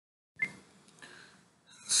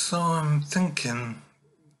So I'm thinking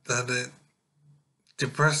that it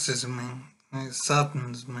depresses me, it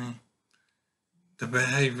saddens me, the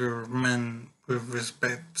behaviour of men with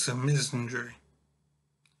respect to misandry.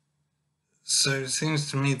 So it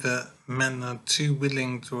seems to me that men are too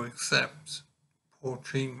willing to accept poor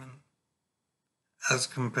treatment as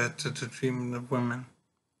compared to the treatment of women.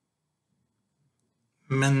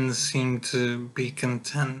 Men seem to be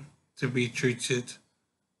content to be treated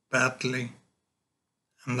badly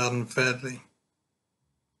and unfairly.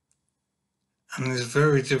 And it's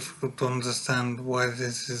very difficult to understand why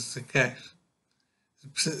this is the case.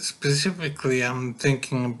 Specifically, I'm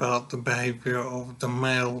thinking about the behaviour of the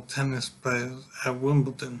male tennis players at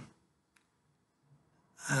Wimbledon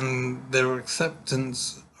and their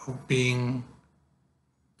acceptance of being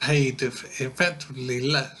paid effectively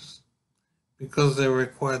less because they're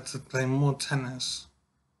required to play more tennis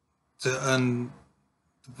to earn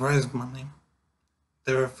the prize money.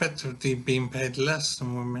 They're effectively being paid less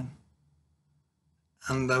than women.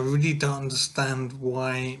 And I really don't understand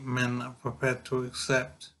why men are prepared to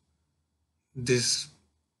accept this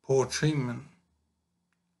poor treatment.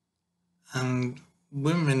 And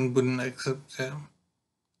women wouldn't accept it.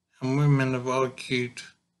 And women have argued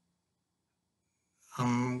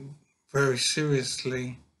very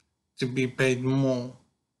seriously to be paid more,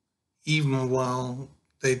 even while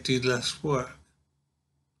they do less work.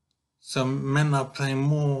 So men are playing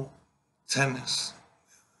more tennis.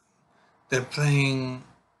 They're playing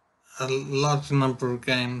a large number of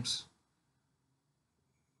games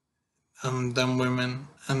than women,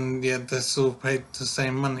 and yet they're still paid the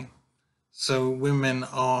same money. So women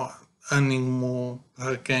are earning more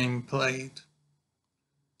per game played.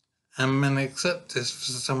 And men accept this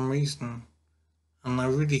for some reason, and I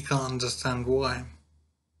really can't understand why.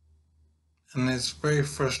 And it's very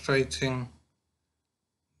frustrating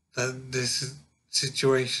that this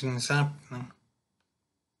situation is happening.